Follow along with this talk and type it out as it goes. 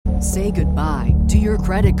Say goodbye to your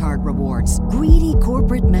credit card rewards. Greedy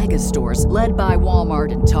corporate mega stores, led by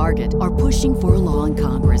Walmart and Target, are pushing for a law in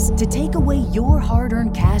Congress to take away your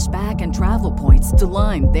hard-earned cash back and travel points to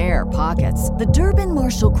line their pockets. The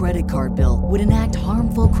Durbin-Marshall credit card bill would enact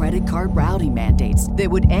harmful credit card routing mandates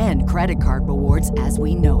that would end credit card rewards as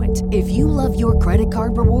we know it. If you love your credit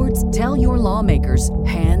card rewards, tell your lawmakers,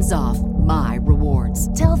 hands off my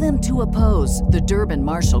rewards. Tell them to oppose the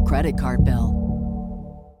Durbin-Marshall credit card bill.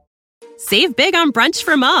 Save big on brunch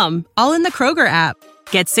for mom, all in the Kroger app.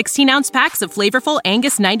 Get 16-ounce packs of flavorful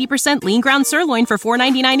Angus 90% lean ground sirloin for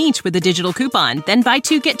 $4.99 each with a digital coupon. Then buy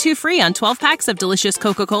 2, get 2 free on 12 packs of delicious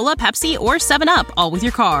Coca-Cola, Pepsi, or 7-Up, all with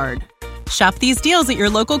your card. Shop these deals at your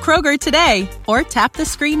local Kroger today, or tap the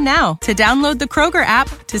screen now to download the Kroger app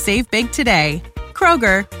to save big today.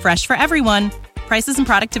 Kroger, fresh for everyone. Prices and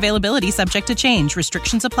product availability subject to change.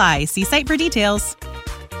 Restrictions apply. See site for details.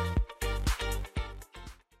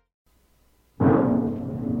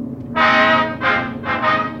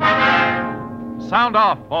 Sound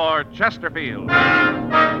off for Chesterfield.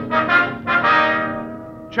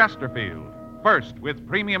 Chesterfield, first with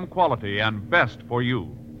premium quality and best for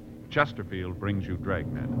you. Chesterfield brings you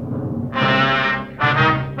Dragnet.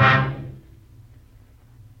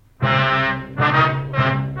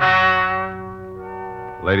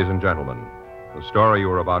 Ladies and gentlemen, the story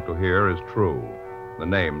you are about to hear is true. The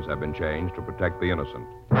names have been changed to protect the innocent.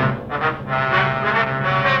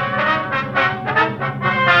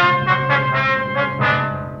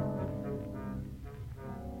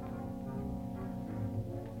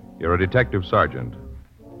 You're a detective sergeant.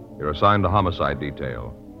 You're assigned to homicide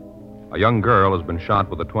detail. A young girl has been shot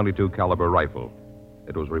with a .22 caliber rifle.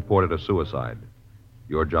 It was reported as suicide.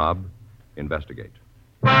 Your job, investigate.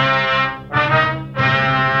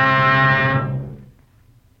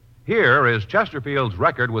 Here is Chesterfield's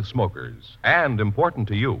record with smokers, and important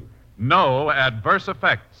to you. No adverse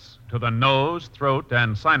effects to the nose, throat,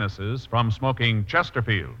 and sinuses from smoking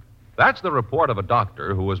Chesterfield. That's the report of a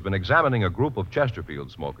doctor who has been examining a group of Chesterfield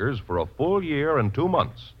smokers for a full year and 2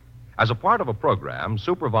 months as a part of a program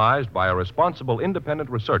supervised by a responsible independent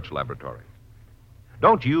research laboratory.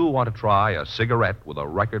 Don't you want to try a cigarette with a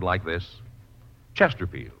record like this?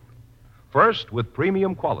 Chesterfield, first with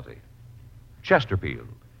premium quality. Chesterfield,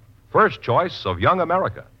 first choice of young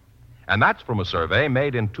America. And that's from a survey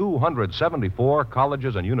made in 274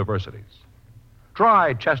 colleges and universities.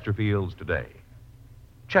 Try Chesterfields today.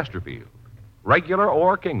 Chesterfield, regular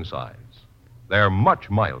or king size. They're much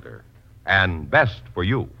milder and best for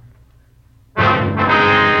you.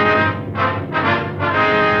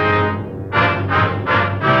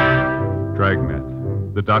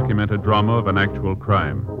 Dragnet, the documented drama of an actual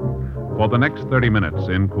crime. For the next 30 minutes,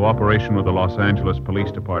 in cooperation with the Los Angeles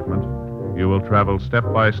Police Department, you will travel step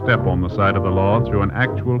by step on the side of the law through an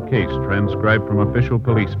actual case transcribed from official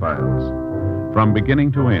police files. From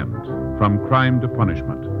beginning to end, from crime to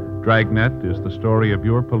punishment, Dragnet is the story of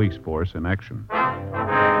your police force in action.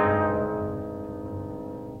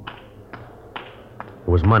 It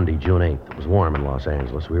was Monday, June 8th. It was warm in Los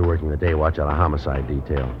Angeles. We were working the day watch out of homicide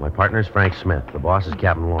detail. My partner's Frank Smith. The boss is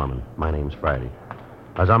Captain Lorman. My name's Friday.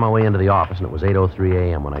 I was on my way into the office, and it was 8:03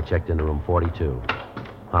 a.m. when I checked into room 42.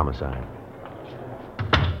 Homicide.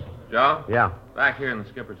 Joe? Yeah. Back here in the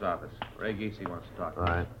skipper's office. Ray Giese wants to talk to All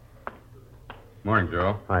you. right. Morning,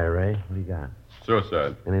 Joe. Hi, Ray. What do you got?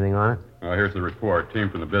 Suicide. Anything on it? Here's the report. Team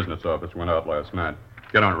from the business office went out last night.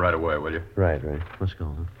 Get on it right away, will you? Right, Ray. Let's go.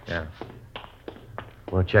 Huh? Yeah.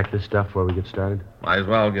 Want to check this stuff before we get started? Might as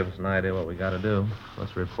well give us an idea what we got to do.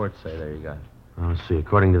 What's the report say there you got? Let's see.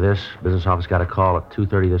 According to this, business office got a call at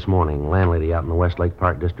 2:30 this morning. Landlady out in the Westlake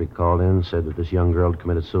Park district called in and said that this young girl had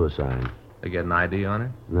committed suicide. They get an ID on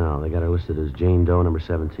her? No, they got her listed as Jane Doe, number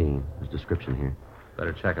 17. There's a description here.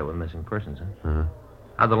 Better check it with missing persons, huh? Uh-huh.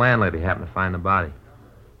 How'd the landlady happen to find the body?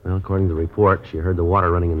 Well, according to the report, she heard the water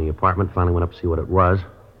running in the apartment, finally went up to see what it was.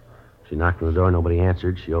 She knocked on the door, nobody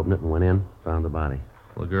answered. She opened it and went in, found the body.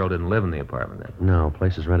 Well, the girl didn't live in the apartment then. No,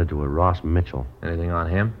 place is rented to a Ross Mitchell. Anything on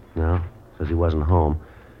him? No, says he wasn't home.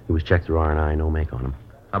 He was checked through R&I, no make on him.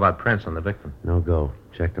 How about prints on the victim? No go.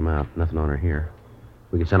 Checked him out. Nothing on her here.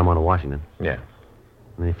 We could send him on to Washington. Yeah.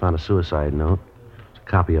 And they found a suicide note. There's a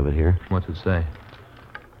copy of it here. What's it say?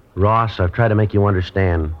 Ross, I've tried to make you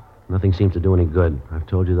understand. Nothing seems to do any good. I've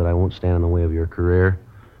told you that I won't stand in the way of your career,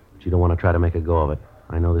 but you don't want to try to make a go of it.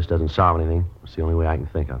 I know this doesn't solve anything. It's the only way I can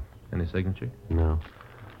think of. Any signature? No.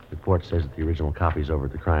 The report says that the original copy's over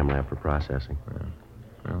at the crime lab for processing. Yeah.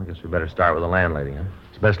 Well, I guess we better start with the landlady, huh?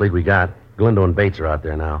 It's the best lead we got. Galindo and Bates are out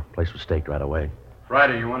there now. Place was staked right away.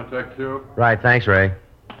 Friday, you want to talk too? Right, thanks, Ray.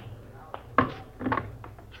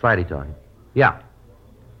 It's Friday talking. Yeah.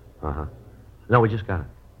 Uh-huh. No, we just got it.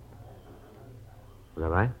 Is that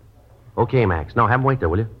right? Okay, Max. No, have him wait there,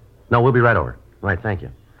 will you? No, we'll be right over. Right, thank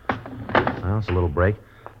you. Well, it's a little break.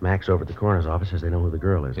 Max over at the coroner's office says they know who the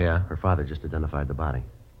girl is. Yeah? Her father just identified the body.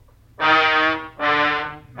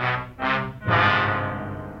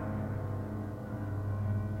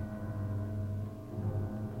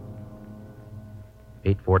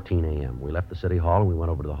 "8:14 a.m. We left the city hall and we went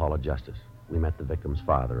over to the Hall of Justice. We met the victim's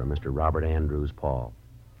father, a Mr. Robert Andrews Paul.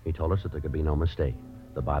 He told us that there could be no mistake.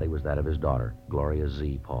 The body was that of his daughter, Gloria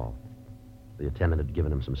Z. Paul. The attendant had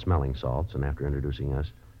given him some smelling salts, and after introducing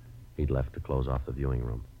us, he'd left to close off the viewing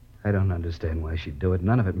room. I don't understand why she'd do it.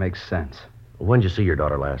 None of it makes sense. Well, when did you see your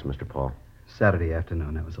daughter last, Mr. Paul? Saturday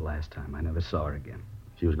afternoon, that was the last time. I never saw her again.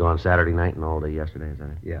 She was gone Saturday night and all day yesterday, is that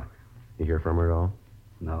it? Yeah. You hear from her at all?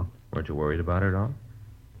 No. Weren't you worried about her at all?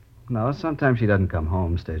 No, sometimes she doesn't come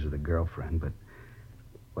home, stays with a girlfriend, but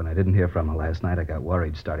when I didn't hear from her last night, I got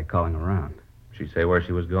worried, started calling around. Did she say where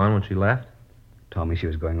she was going when she left? Told me she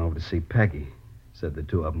was going over to see Peggy. Said the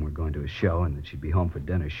two of them were going to a show and that she'd be home for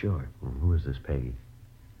dinner, sure. Well, who is this Peggy?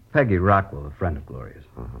 Peggy Rockwell, a friend of Gloria's.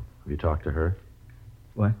 Uh-huh. Have you talked to her?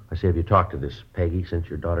 What? I say, have you talked to this Peggy since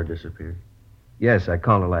your daughter disappeared? Yes, I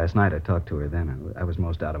called her last night. I talked to her then. I was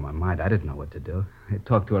most out of my mind. I didn't know what to do. I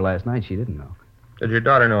talked to her last night. She didn't know. Did your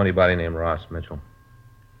daughter know anybody named Ross Mitchell?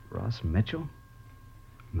 Ross Mitchell?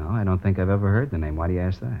 No, I don't think I've ever heard the name. Why do you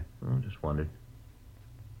ask that? Oh, just wondered.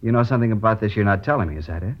 You know something about this you're not telling me, is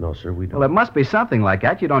that it? No, sir, we don't. Well, it must be something like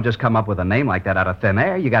that. You don't just come up with a name like that out of thin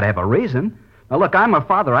air. You got to have a reason. Now, look, I'm her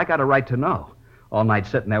father. I got a right to know. All night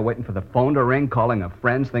sitting there waiting for the phone to ring, calling her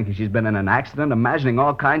friends, thinking she's been in an accident, imagining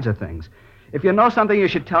all kinds of things. If you know something, you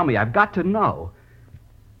should tell me. I've got to know.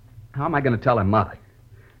 How am I going to tell her mother?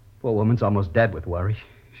 Poor woman's almost dead with worry.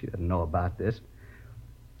 She doesn't know about this.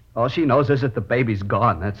 All she knows is that the baby's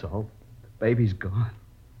gone, that's all. The baby's gone.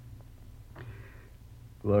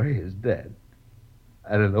 Gloria is dead.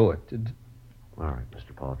 I don't know what to do. All right,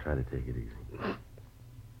 Mr. Paul, try to take it easy.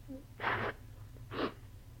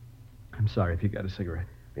 I'm sorry if you got a cigarette.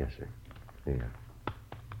 Yes, sir. Here you are.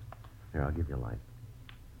 Here, I'll give you a light.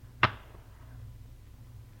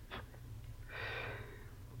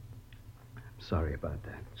 Sorry about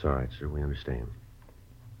that. It's all right, sir. We understand.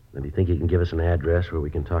 Now, do you think you can give us an address where we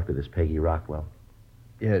can talk to this Peggy Rockwell?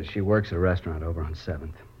 Yeah, she works at a restaurant over on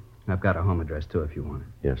 7th. I've got a home address, too, if you want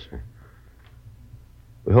it. Yes, sir.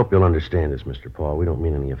 We hope you'll understand this, Mr. Paul. We don't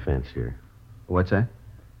mean any offense here. What's that?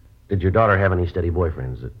 Did your daughter have any steady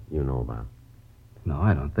boyfriends that you know about? No,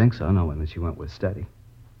 I don't think so. No one that she went with steady.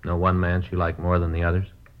 No one man she liked more than the others?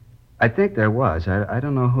 I think there was. I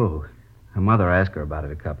don't know who. Her mother asked her about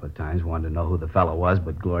it a couple of times, wanted to know who the fellow was,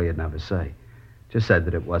 but Gloria'd never say. Just said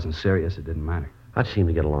that it wasn't serious, it didn't matter. How'd you seem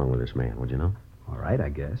to get along with this man, would you know? All right, I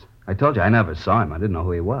guess. I told you I never saw him. I didn't know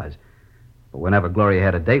who he was. But whenever Gloria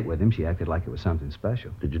had a date with him, she acted like it was something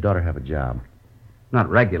special. Did your daughter have a job? Not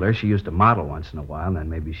regular. She used to model once in a while, and then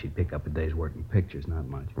maybe she'd pick up a day's work in pictures, not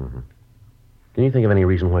much. Mm-hmm. Can you think of any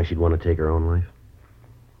reason why she'd want to take her own life?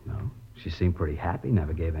 No. She seemed pretty happy,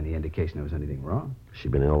 never gave any indication there was anything wrong. Has she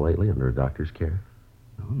been ill lately, under a doctor's care?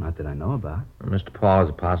 No, not that I know about. Well, Mr. Paul, is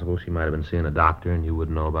it possible she might have been seeing a doctor and you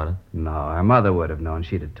wouldn't know about it? No, her mother would have known.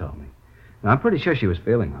 She'd have told me. Now, I'm pretty sure she was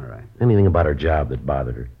feeling all right. Anything about her job that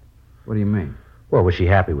bothered her? What do you mean? Well, was she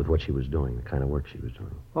happy with what she was doing, the kind of work she was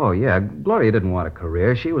doing? Oh, yeah. Gloria didn't want a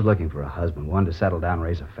career. She was looking for a husband, one to settle down and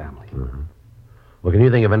raise a family. Mm-hmm. Well, can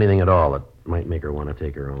you think of anything at all that might make her want to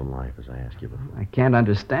take her own life, as I asked you before? I can't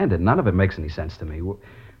understand it. None of it makes any sense to me.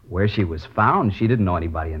 Where she was found, she didn't know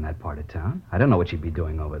anybody in that part of town. I don't know what she'd be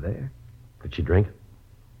doing over there. Did she drink?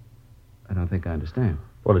 I don't think I understand.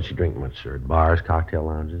 Well, did she drink much, sir? Bars, cocktail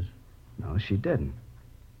lounges? No, she didn't.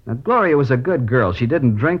 Now, Gloria was a good girl. She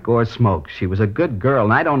didn't drink or smoke. She was a good girl,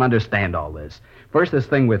 and I don't understand all this. First, this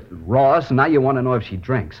thing with Ross, and now you want to know if she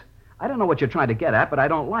drinks. I don't know what you're trying to get at, but I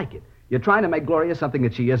don't like it. You're trying to make Gloria something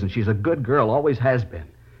that she isn't. She's a good girl, always has been.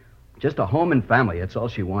 Just a home and family, that's all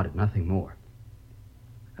she wanted, nothing more.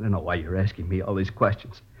 I don't know why you're asking me all these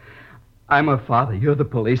questions. I'm her father. You're the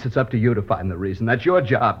police. It's up to you to find the reason. That's your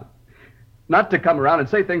job. Not to come around and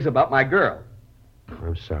say things about my girl.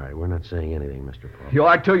 I'm sorry. We're not saying anything, Mr. Paul. You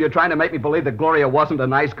are, too. You're trying to make me believe that Gloria wasn't a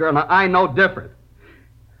nice girl. Now, I know different.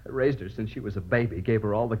 I raised her since she was a baby, gave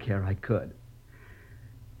her all the care I could.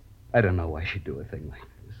 I don't know why she'd do a thing like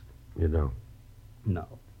this. You don't? No.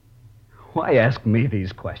 Why ask me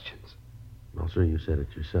these questions? Well, sir, you said it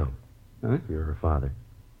yourself. Huh? You're her father.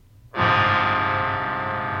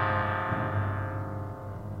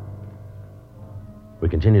 We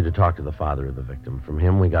continued to talk to the father of the victim. From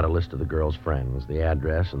him, we got a list of the girl's friends, the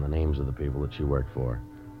address, and the names of the people that she worked for.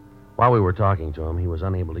 While we were talking to him, he was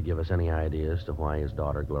unable to give us any idea as to why his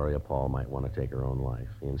daughter, Gloria Paul, might want to take her own life.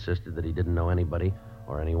 He insisted that he didn't know anybody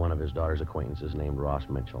or any one of his daughter's acquaintances named Ross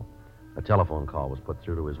Mitchell. A telephone call was put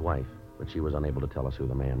through to his wife, but she was unable to tell us who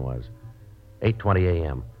the man was. 8:20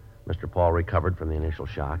 a.m. Mr. Paul recovered from the initial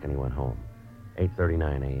shock, and he went home.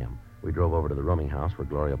 8:39 a.m. We drove over to the rooming house where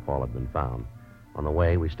Gloria Paul had been found. On the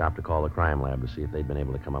way, we stopped to call the crime lab to see if they'd been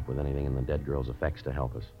able to come up with anything in the dead girl's effects to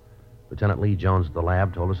help us. Lieutenant Lee Jones at the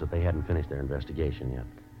lab told us that they hadn't finished their investigation yet.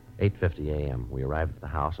 8:50 a.m. We arrived at the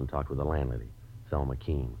house and talked with the landlady, Thelma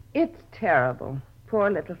Keene. It's terrible.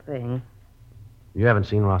 Poor little thing. You haven't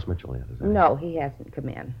seen Ross Mitchell yet, is that? No, he hasn't come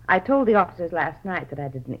in. I told the officers last night that I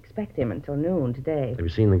didn't expect him until noon today. Have you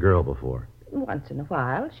seen the girl before? Once in a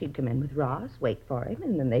while, she'd come in with Ross, wait for him,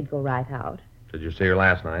 and then they'd go right out. Did you see her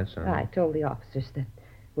last night, sir? I told the officers that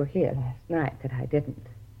were here last night that I didn't.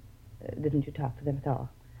 Didn't you talk to them at all?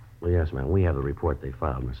 Well, yes, ma'am. We have the report they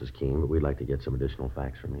filed, Mrs. Keene, but we'd like to get some additional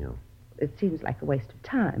facts from you. It seems like a waste of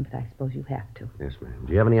time, but I suppose you have to. Yes, ma'am.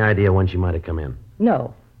 Do you have any idea when she might have come in?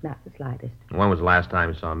 No, not the slightest. When was the last time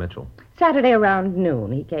you saw Mitchell? Saturday around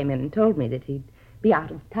noon, he came in and told me that he'd be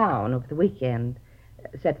out of town over the weekend.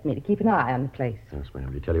 Said for me to keep an eye on the place. Yes,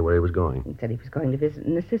 ma'am. Did he tell you where he was going? He said he was going to visit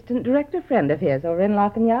an assistant director friend of his over in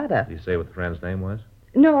La Cañada. Did he say what the friend's name was?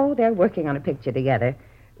 No, they're working on a picture together.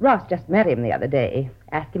 Ross just met him the other day.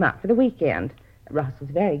 Asked him out for the weekend. Ross was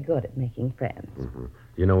very good at making friends. Mm-hmm. Do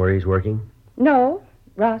you know where he's working? No.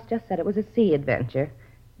 Ross just said it was a sea adventure.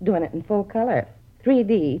 Doing it in full color.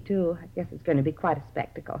 3D, too. I guess it's going to be quite a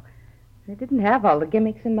spectacle. They didn't have all the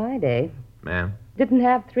gimmicks in my day. Ma'am? Didn't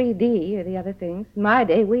have 3D or the other things. In my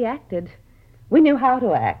day, we acted. We knew how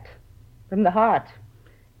to act. From the heart.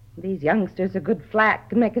 These youngsters are good flack.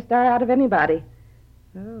 Can make a star out of anybody.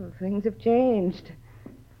 Oh, things have changed.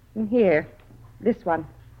 And here, this one.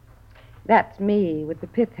 That's me with the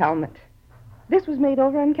pith helmet. This was made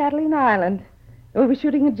over on Catalina Island. We were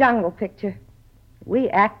shooting a jungle picture. We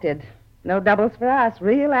acted. No doubles for us.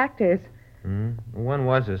 Real actors. When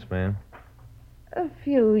was this, ma'am? A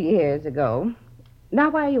few years ago. Now,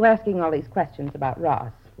 why are you asking all these questions about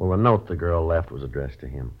Ross? Well, the note the girl left was addressed to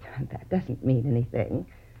him. That doesn't mean anything.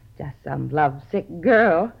 Just some lovesick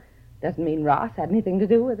girl. Doesn't mean Ross had anything to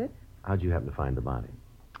do with it. How'd you happen to find the body?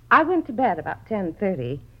 I went to bed about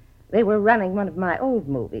 10:30. They were running one of my old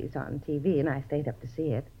movies on TV, and I stayed up to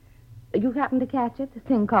see it. You happened to catch it? A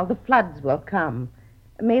thing called The Floods Will Come.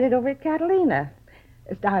 Made it over at Catalina.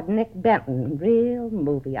 It starred Nick Benton, real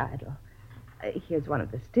movie idol. Here's one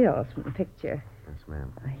of the stills from the picture. Yes,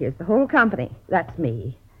 ma'am. Here's the whole company. That's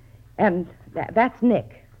me. And that's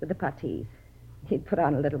Nick with the puttees. He'd put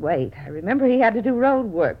on a little weight. I remember he had to do road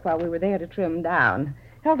work while we were there to trim down.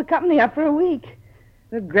 Held the company up for a week.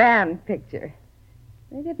 A grand picture.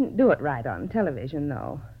 They didn't do it right on television,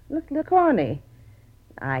 though. Looked a little corny.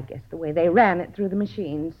 I guess the way they ran it through the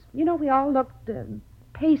machines. You know, we all looked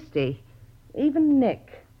pasty. Even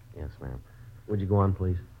Nick. Yes, ma'am. Would you go on,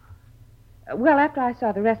 please? Well, after I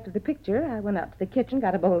saw the rest of the picture, I went up to the kitchen,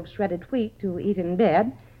 got a bowl of shredded wheat to eat in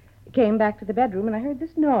bed, came back to the bedroom, and I heard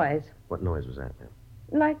this noise. What noise was that, ma'am?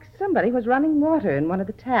 Like somebody was running water in one of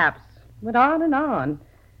the taps. Went on and on.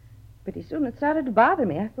 Pretty soon it started to bother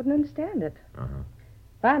me. I couldn't understand it.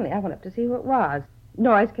 Finally, I went up to see who it was.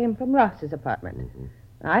 Noise came from Ross's apartment. Mm-hmm.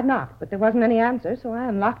 I knocked, but there wasn't any answer, so I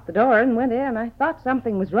unlocked the door and went in. I thought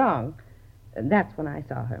something was wrong. And that's when I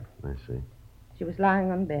saw her. I see. She was lying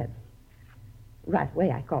on bed. Right away,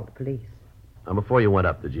 I called the police. Before you went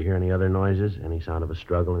up, did you hear any other noises? Any sound of a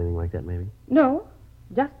struggle, anything like that, maybe? No,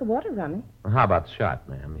 just the water running. Well, how about the shot,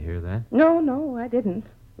 ma'am? You hear that? No, I didn't.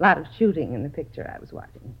 A lot of shooting in the picture I was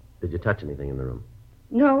watching. Did you touch anything in the room?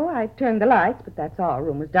 No, I turned the lights, but that's all. The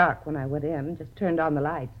room was dark when I went in. Just turned on the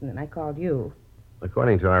lights, and then I called you.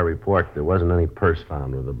 According to our report, there wasn't any purse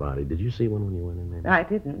found with the body. Did you see one when you went in, maybe? I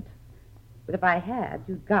didn't. But if I had,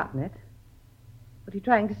 you'd gotten it. What are you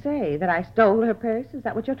trying to say? That I stole her purse? Is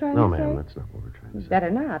that what you're trying No, to say? No, ma'am, that's not what we're trying to say.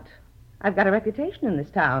 Better not. I've got a reputation in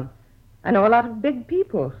this town. I know a lot of big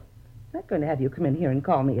people. I'm not going to have you come in here and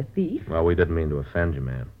call me a thief. Well, we didn't mean to offend you,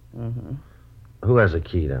 ma'am. Mm-hmm. Who has a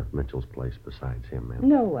key to Mitchell's place besides him, ma'am?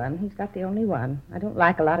 No one. He's got the only one. I don't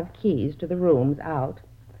like a lot of keys to the rooms out.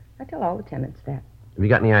 I tell all the tenants that. Have you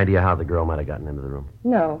got any idea how the girl might have gotten into the room?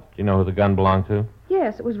 No. Do you know who the gun belonged to?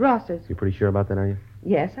 Yes, it was Ross's. You pretty sure about that, are you?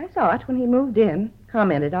 Yes, I saw it when he moved in.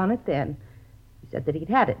 Commented on it then. He said that he'd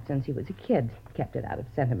had it since he was a kid. Kept it out of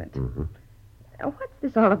sentiment. Mm-hmm. What's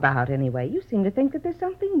this all about, anyway? You seem to think that there's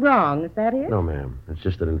something wrong. Is that it? No, ma'am. It's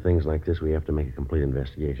just that in things like this, we have to make a complete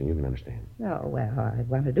investigation. You can understand. Oh, well, I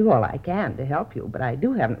want to do all I can to help you, but I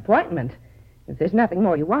do have an appointment. If there's nothing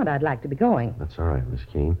more you want, I'd like to be going. That's all right, Miss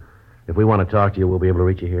Keene. If we want to talk to you, we'll be able to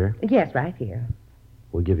reach you here. Yes, right here.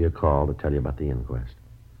 We'll give you a call to tell you about the inquest.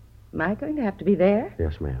 Am I going to have to be there?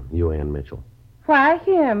 Yes, ma'am. You and Mitchell. Why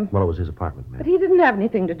him? Well, it was his apartment, ma'am. But he didn't have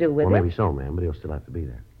anything to do with Well, it. maybe so, ma'am, but he'll still have to be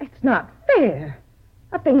there. It's not fair.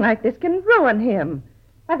 A thing like this can ruin him.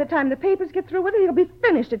 By the time the papers get through with it, he'll be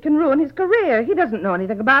finished. It can ruin his career. He doesn't know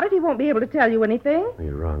anything about it. He won't be able to tell you anything. Well,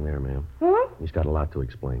 you're wrong there, ma'am. Huh? He's got a lot to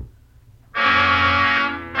explain.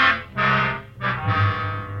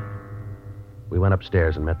 We went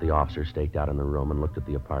upstairs and met the officer staked out in the room and looked at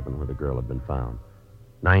the apartment where the girl had been found.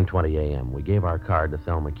 9:20 a.m. We gave our card to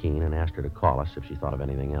Thelma Keene and asked her to call us if she thought of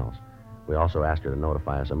anything else. We also asked her to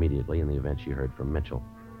notify us immediately in the event she heard from Mitchell.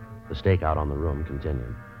 The stakeout on the room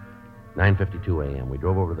continued. 9:52 a.m. We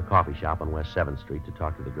drove over to the coffee shop on West 7th Street to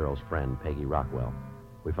talk to the girl's friend, Peggy Rockwell.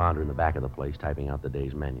 We found her in the back of the place typing out the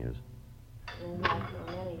day's menus.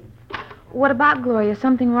 What about Gloria?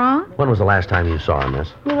 Something wrong? When was the last time you saw her,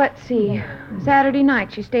 miss? Well, let's see. Saturday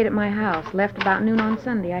night, she stayed at my house. Left about noon on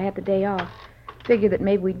Sunday. I had the day off. Figured that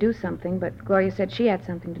maybe we'd do something, but Gloria said she had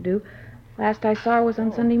something to do. Last I saw her was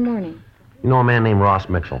on Sunday morning. You know a man named Ross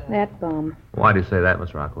Mitchell? That bum. Why do you say that,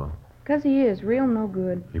 Miss Rockwell? 'Cause he is. Real no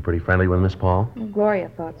good. You pretty friendly with Miss Paul? Well, Gloria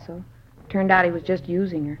thought so. Turned out he was just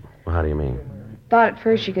using her. Well, how do you mean? Thought at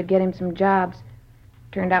first she could get him some jobs.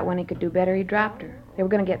 Turned out when he could do better, he dropped her. They were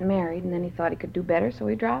going to get married, and then he thought he could do better, so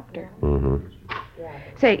he dropped her. Mm-hmm.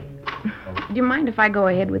 Say, do you mind if I go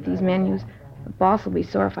ahead with these menus? The boss will be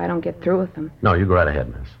sore if I don't get through with them. No, you go right ahead,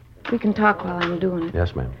 miss. We can talk while I'm doing it.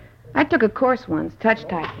 Yes, ma'am. I took a course once, touch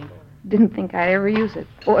typing. Didn't think I'd ever use it.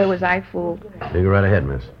 Boy, was I fooled. You go right ahead,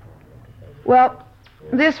 miss. Well,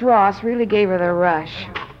 this Ross really gave her the rush.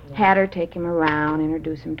 Had her take him around,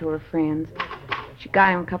 introduce him to her friends. She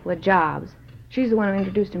got him a couple of jobs. She's the one who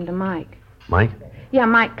introduced him to Mike. Mike? Yeah,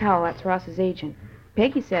 Mike Cowell, that's Ross's agent.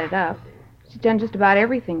 Peggy set it up. She's done just about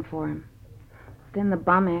everything for him. Then the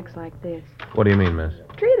bum acts like this. What do you mean, miss?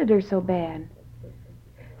 Treated her so bad.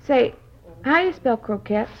 Say, how do you spell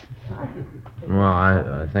croquettes? Well,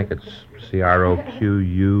 I think it's Croquettes.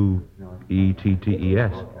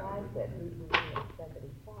 O-Q-E-T-T-E-S.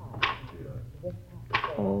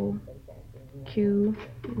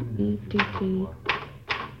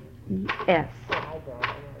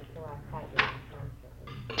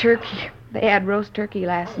 Turkey. They had roast turkey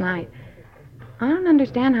last night. I don't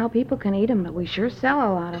understand how people can eat them, but we sure sell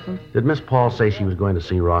a lot of them. Did Miss Paul say she was going to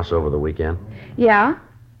see Ross over the weekend? Yeah.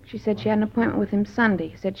 She said she had an appointment with him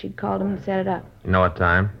Sunday. Said she'd called him and set it up. You know what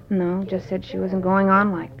time? No, just said she wasn't going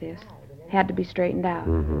on like this. Had to be straightened out.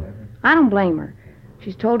 Mm-hmm. I don't blame her.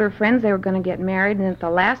 She's told her friends they were going to get married, and at the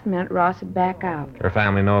last minute, Ross would back out. Her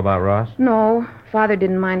family know about Ross? No. Father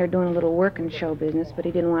didn't mind her doing a little work in show business, but he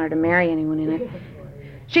didn't want her to marry anyone in it.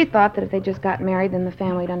 She thought that if they just got married, then the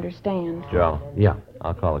family'd understand. Joe. Yeah.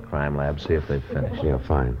 I'll call the crime lab, see if they've finished. Yeah,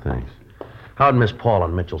 fine, thanks. How'd Miss Paul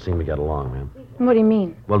and Mitchell seem to get along, ma'am? What do you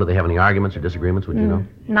mean? Well, did they have any arguments or disagreements, would you know?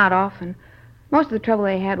 Not often. Most of the trouble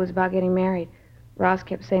they had was about getting married. Ross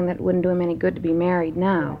kept saying that it wouldn't do him any good to be married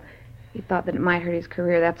now. He thought that it might hurt his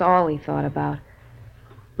career. That's all he thought about.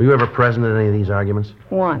 Were you ever present at any of these arguments?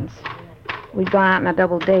 Once. We'd gone out on a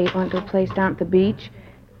double date, went to a place down at the beach,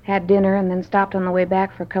 had dinner, and then stopped on the way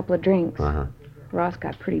back for a couple of drinks. Uh-huh. Ross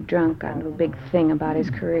got pretty drunk, got into a big thing about his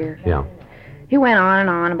career. Yeah. He went on and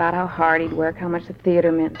on about how hard he'd work, how much the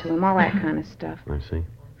theater meant to him, all that kind of stuff. I see.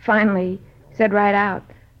 Finally, he said right out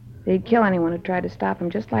that he'd kill anyone who tried to stop him,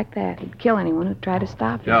 just like that. He'd kill anyone who tried to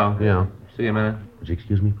stop him. Joe. Yeah. See you a minute. Would you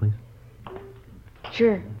excuse me, please?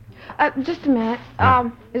 Sure. Just a minute.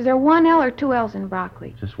 Is there one L or two L's in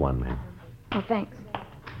broccoli? Just one, ma'am. Oh, thanks.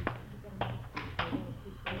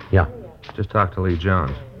 Yeah. Just talked to Lee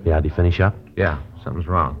Jones. Yeah, did he finish up? Yeah, something's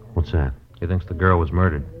wrong. What's that? He thinks the girl was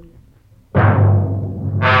murdered.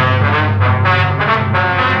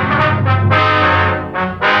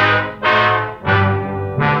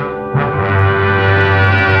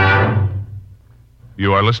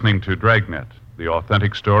 You are listening to Dragnet, the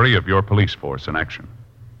authentic story of your police force in action.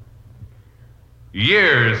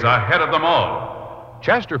 Years ahead of them all.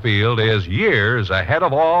 Chesterfield is years ahead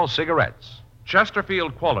of all cigarettes.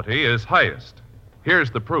 Chesterfield quality is highest. Here's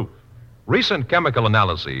the proof. Recent chemical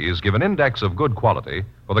analyses give an index of good quality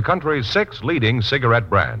for the country's 6 leading cigarette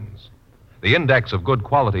brands. The index of good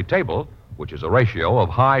quality table, which is a ratio of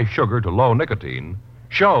high sugar to low nicotine,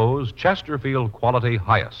 shows Chesterfield quality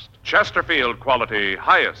highest. Chesterfield quality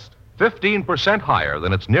highest. 15% higher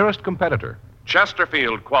than its nearest competitor.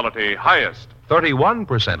 Chesterfield quality highest.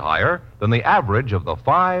 31% higher than the average of the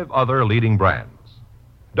 5 other leading brands.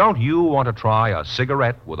 Don't you want to try a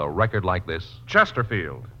cigarette with a record like this?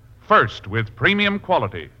 Chesterfield, first with premium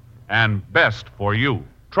quality and best for you.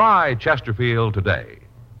 Try Chesterfield today,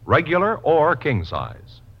 regular or king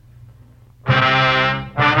size.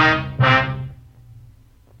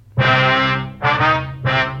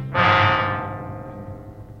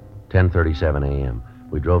 10:37 a.m.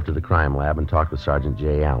 We drove to the crime lab and talked with Sergeant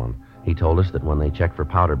J. Allen. He told us that when they checked for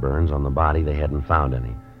powder burns on the body, they hadn't found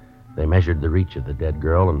any. They measured the reach of the dead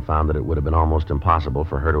girl and found that it would have been almost impossible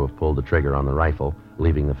for her to have pulled the trigger on the rifle,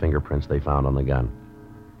 leaving the fingerprints they found on the gun.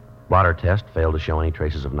 Blotter test failed to show any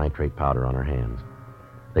traces of nitrate powder on her hands.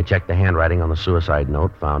 They checked the handwriting on the suicide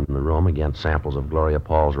note found in the room against samples of Gloria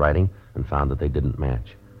Paul's writing and found that they didn't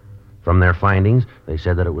match. From their findings, they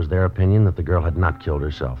said that it was their opinion that the girl had not killed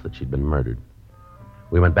herself, that she'd been murdered.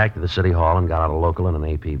 We went back to the city hall and got out a local and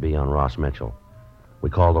an APB on Ross Mitchell. We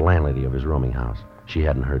called the landlady of his rooming house. She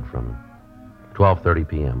hadn't heard from him. 12:30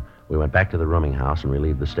 p.m., we went back to the rooming house and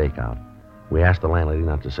relieved the stakeout. We asked the landlady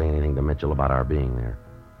not to say anything to Mitchell about our being there.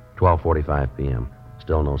 12:45 p.m.,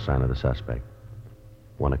 still no sign of the suspect.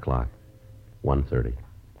 1 o'clock. 1:30.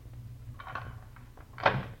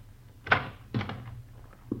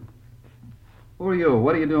 Who are you?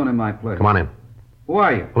 What are you doing in my place? Come on in. Who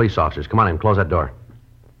are you? Police officers, come on in. Close that door.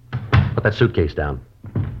 Put that suitcase down.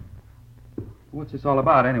 What's this all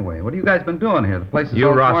about, anyway? What have you guys been doing here? The place is You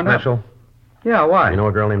all Ross torn up. Mitchell? Yeah, why? You know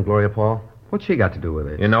a girl named Gloria Paul? What's she got to do with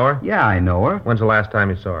it? You know her? Yeah, I know her. When's the last time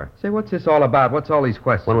you saw her? Say, what's this all about? What's all these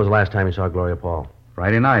questions? When was the last time you saw Gloria Paul?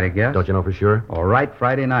 Friday night, I guess. Don't you know for sure? All right,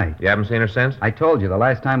 Friday night. You haven't seen her since? I told you, the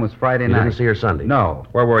last time was Friday You night. didn't see her Sunday? No.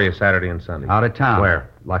 Where were you Saturday and Sunday? Out of town. Where?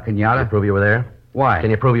 La Can you Cañada. prove you were there? Why? Can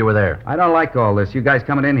you prove you were there? I don't like all this. You guys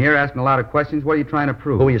coming in here asking a lot of questions. What are you trying to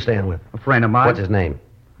prove? Who were you staying with? A friend of mine. What's his name?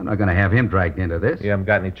 I'm not going to have him dragged into this. You haven't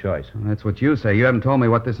got any choice. That's what you say. You haven't told me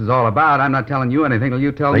what this is all about. I'm not telling you anything till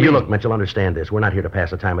you tell Now, me. you look, Mitchell, understand this. We're not here to pass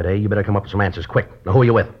the time of day. You better come up with some answers quick. Now, who are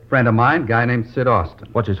you with? Friend of mine, guy named Sid Austin.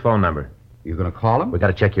 What's his phone number? You going to call him? We got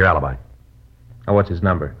to check your alibi. Oh, what's his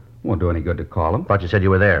number? Won't do any good to call him. Thought you said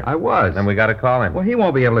you were there. I was. Then we got to call him. Well, he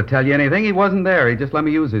won't be able to tell you anything. He wasn't there. He just let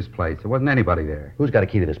me use his place. There wasn't anybody there. Who's got a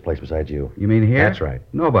key to this place besides you? You mean here? That's right.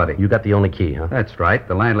 Nobody. You got the only key, huh? That's right.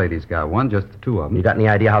 The landlady's got one, just the two of them. You got any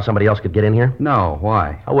idea how somebody else could get in here? No,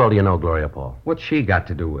 why? How well do you know Gloria Paul? What's she got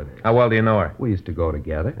to do with it? How well do you know her? We used to go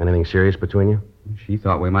together. Anything serious between you? She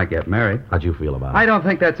thought we might get married. How'd you feel about it? I don't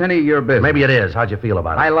think that's any of your business. Maybe it is. How'd you feel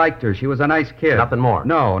about it? I liked her. She was a nice kid. Nothing more.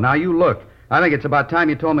 No, now you look. I think it's about time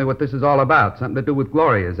you told me what this is all about. Something to do with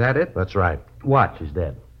Gloria, is that it? That's right. What? She's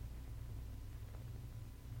dead.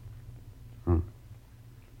 Oh.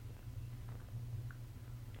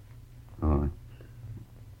 Oh.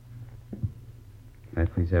 Can I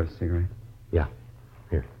please have a cigarette? Yeah.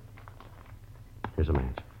 Here. Here's a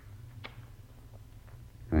match.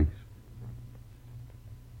 Thanks.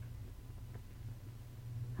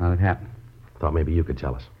 How'd it happen? Thought maybe you could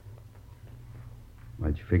tell us.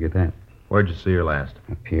 Why'd you figure that? Where'd you see her last?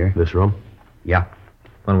 Up here? This room? Yeah.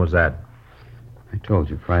 When was that? I told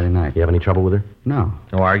you, Friday night. You have any trouble with her? No.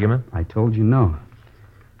 No argument? I told you no.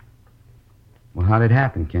 Well, how'd it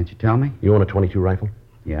happen? Can't you tell me? You own a .22 rifle?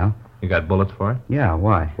 Yeah. You got bullets for it? Yeah,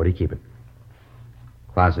 why? Where do you keep it?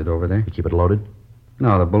 Closet over there. You keep it loaded?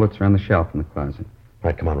 No, the bullets are on the shelf in the closet. All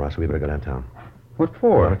right, come on, Ross. We better go downtown. What I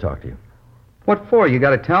for? want to talk to you. What for? You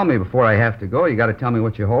got to tell me before I have to go. You got to tell me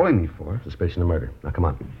what you're holding me for. Suspicion of murder. Now, come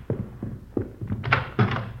on.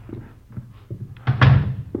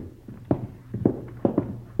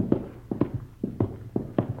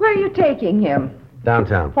 Where are you taking him?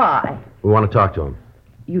 Downtown. Why? We want to talk to him.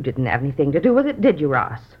 You didn't have anything to do with it, did you,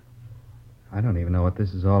 Ross? I don't even know what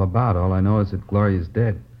this is all about. All I know is that Gloria's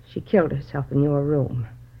dead. She killed herself in your room.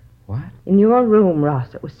 What? In your room,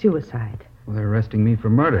 Ross. It was suicide. Well, they're arresting me for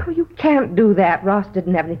murder. Oh, you can't do that. Ross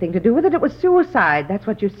didn't have anything to do with it. It was suicide. That's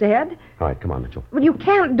what you said. All right, come on, Mitchell. Well, you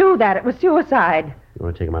can't do that. It was suicide. You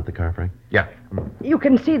want to take him out the car, Frank? Yeah. Come on. You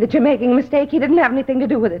can see that you're making a mistake. He didn't have anything to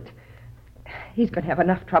do with it. He's going to have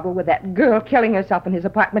enough trouble with that girl killing herself in his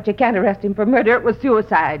apartment. You can't arrest him for murder. It was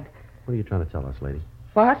suicide. What are you trying to tell us, lady?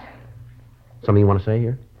 What? Something you want to say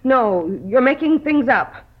here? No, you're making things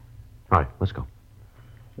up. All right, let's go.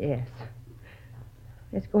 Yes.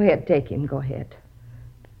 Yes, go ahead. Take him. Go ahead.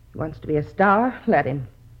 He wants to be a star. Let him.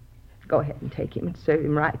 Go ahead and take him and serve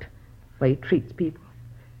him right. The way he treats people.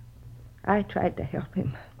 I tried to help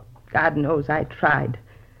him. God knows I tried.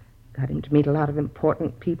 Got him to meet a lot of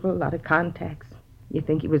important people, a lot of contacts. You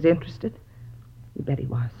think he was interested? You bet he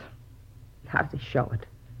was. How does he show it?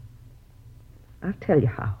 I'll tell you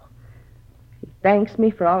how. He thanks me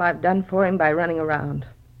for all I've done for him by running around,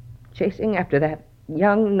 chasing after that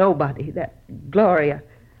young nobody, that Gloria.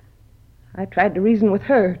 I tried to reason with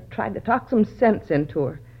her, tried to talk some sense into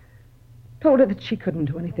her. Told her that she couldn't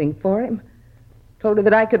do anything for him. Told her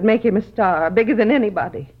that I could make him a star, bigger than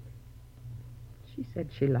anybody. She said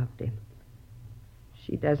she loved him.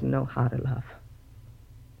 She doesn't know how to love.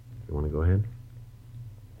 You want to go ahead?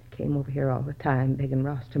 Came over here all the time, begging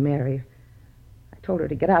Ross to marry her. I told her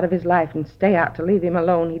to get out of his life and stay out, to leave him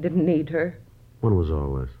alone. He didn't need her. When was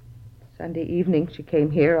all this? Sunday evening, she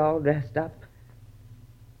came here all dressed up.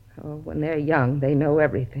 Oh, when they're young, they know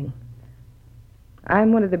everything.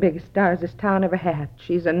 I'm one of the biggest stars this town ever had.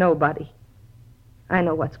 She's a nobody. I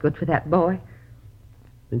know what's good for that boy.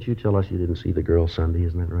 Didn't you tell us you didn't see the girl Sunday,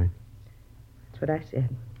 isn't that right? That's what I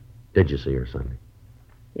said. Did you see her Sunday?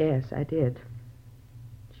 Yes, I did.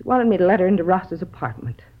 She wanted me to let her into Ross's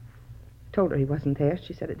apartment. I told her he wasn't there.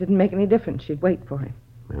 She said it didn't make any difference. She'd wait for him.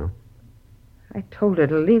 Yeah? I told her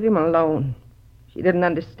to leave him alone. She didn't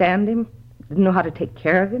understand him, didn't know how to take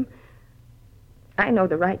care of him. I know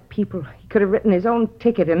the right people. He could have written his own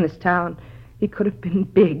ticket in this town. He could have been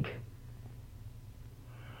big.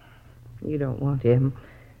 You don't want him.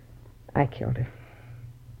 I killed her.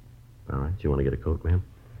 All right. Do you want to get a coat, ma'am?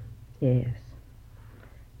 Yes.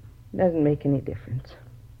 Doesn't make any difference.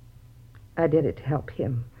 I did it to help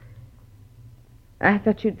him. I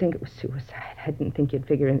thought you'd think it was suicide. I didn't think you'd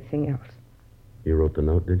figure anything else. You wrote the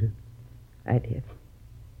note, did you? I did.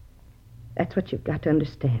 That's what you've got to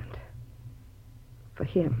understand. For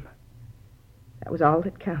him, that was all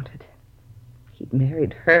that counted. He'd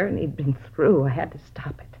married her and he'd been through. I had to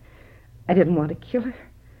stop it. I didn't want to kill her.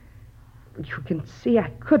 But you can see I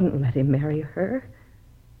couldn't let him marry her.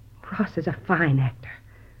 Ross is a fine actor.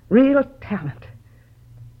 Real talent.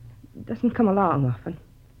 Doesn't come along often.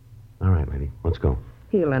 All right, lady. Let's go.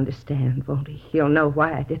 He'll understand, won't he? He'll know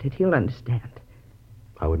why I did it. He'll understand.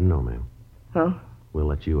 I wouldn't know, ma'am. Oh? We'll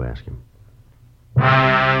let you ask him.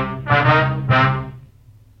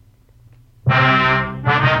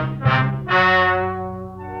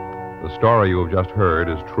 The story you have just heard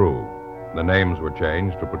is true. The names were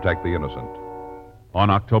changed to protect the innocent. On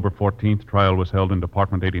October 14th, trial was held in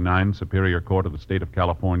Department 89, Superior Court of the State of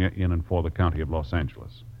California, in and for the County of Los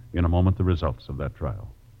Angeles. In a moment, the results of that trial.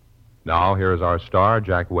 Now, here is our star,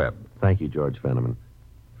 Jack Webb. Thank you, George Fenneman.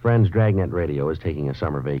 Friends, Dragnet Radio is taking a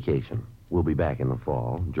summer vacation. We'll be back in the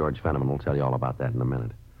fall. George Fenneman will tell you all about that in a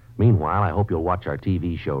minute. Meanwhile, I hope you'll watch our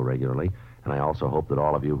TV show regularly, and I also hope that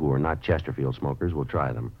all of you who are not Chesterfield smokers will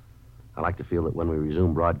try them. I like to feel that when we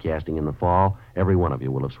resume broadcasting in the fall, every one of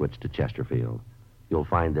you will have switched to Chesterfield. You'll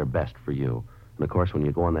find their best for you. And, of course, when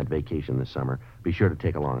you go on that vacation this summer, be sure to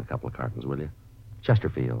take along a couple of cartons, will you?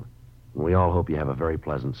 Chesterfield. And we all hope you have a very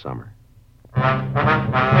pleasant summer.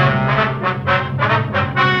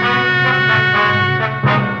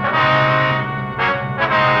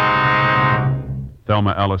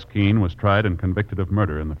 Thelma Alice Keene was tried and convicted of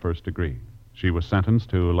murder in the first degree. She was sentenced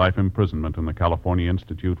to life imprisonment in the California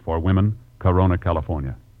Institute for Women, Corona,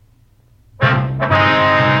 California.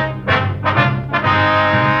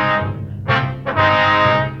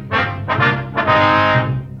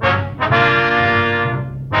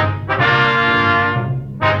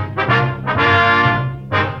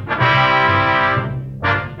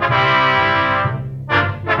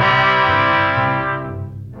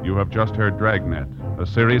 You have just heard Dragnet, a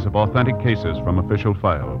series of authentic cases from official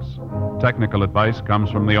files. Technical advice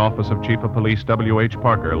comes from the Office of Chief of Police W.H.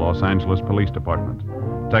 Parker, Los Angeles Police Department.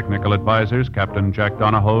 Technical advisors, Captain Jack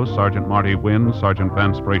Donahoe, Sergeant Marty Wynn, Sergeant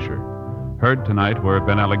Vance Brasher. Heard tonight were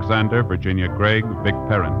Ben Alexander, Virginia Gregg, Vic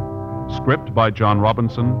Perrin. Script by John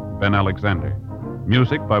Robinson, Ben Alexander.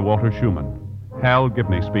 Music by Walter Schumann. Hal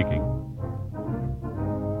Gibney speaking.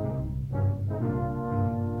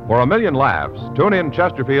 For a million laughs, tune in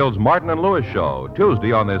Chesterfield's Martin and Lewis show,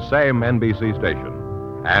 Tuesday on this same NBC station.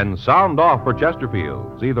 And sound off for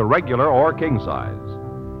Chesterfields, either regular or king size.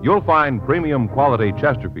 You'll find premium quality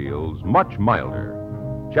Chesterfields much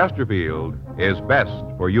milder. Chesterfield is best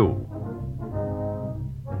for you.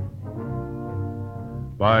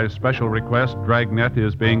 By special request, Dragnet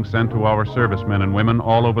is being sent to our servicemen and women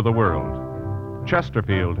all over the world.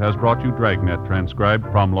 Chesterfield has brought you Dragnet, transcribed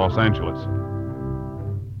from Los Angeles.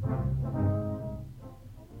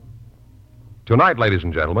 Tonight, ladies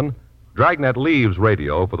and gentlemen, Dragnet leaves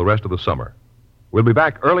radio for the rest of the summer. We'll be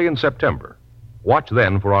back early in September. Watch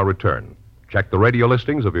then for our return. Check the radio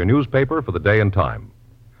listings of your newspaper for the day and time.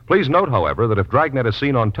 Please note, however, that if Dragnet is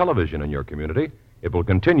seen on television in your community, it will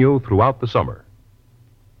continue throughout the summer.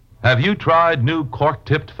 Have you tried new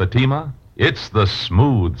cork-tipped Fatima? It's the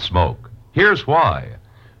smooth smoke. Here's why.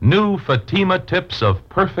 New Fatima tips of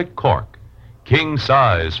perfect cork, king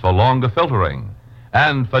size for longer filtering,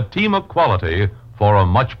 and Fatima quality for a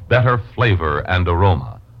much better flavor and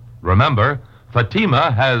aroma. Remember,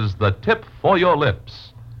 Fatima has the tip for your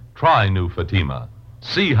lips. Try new Fatima.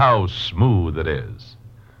 See how smooth it is.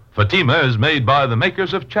 Fatima is made by the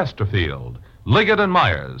makers of Chesterfield, Liggett &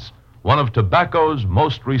 Myers, one of tobacco's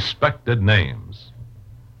most respected names.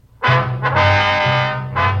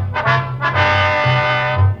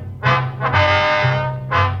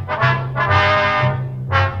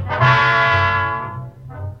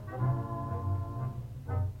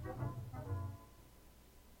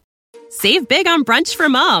 Save big on brunch for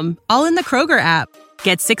mom, all in the Kroger app.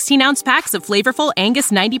 Get 16-ounce packs of flavorful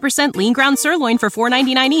Angus 90% lean ground sirloin for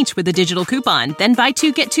 $4.99 each with a digital coupon. Then buy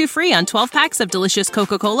 2, get 2 free on 12 packs of delicious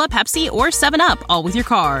Coca-Cola, Pepsi, or 7-Up, all with your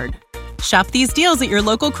card. Shop these deals at your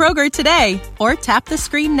local Kroger today, or tap the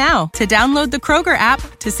screen now to download the Kroger app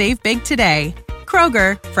to save big today.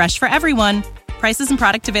 Kroger, fresh for everyone. Prices and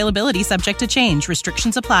product availability subject to change.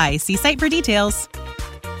 Restrictions apply. See site for details.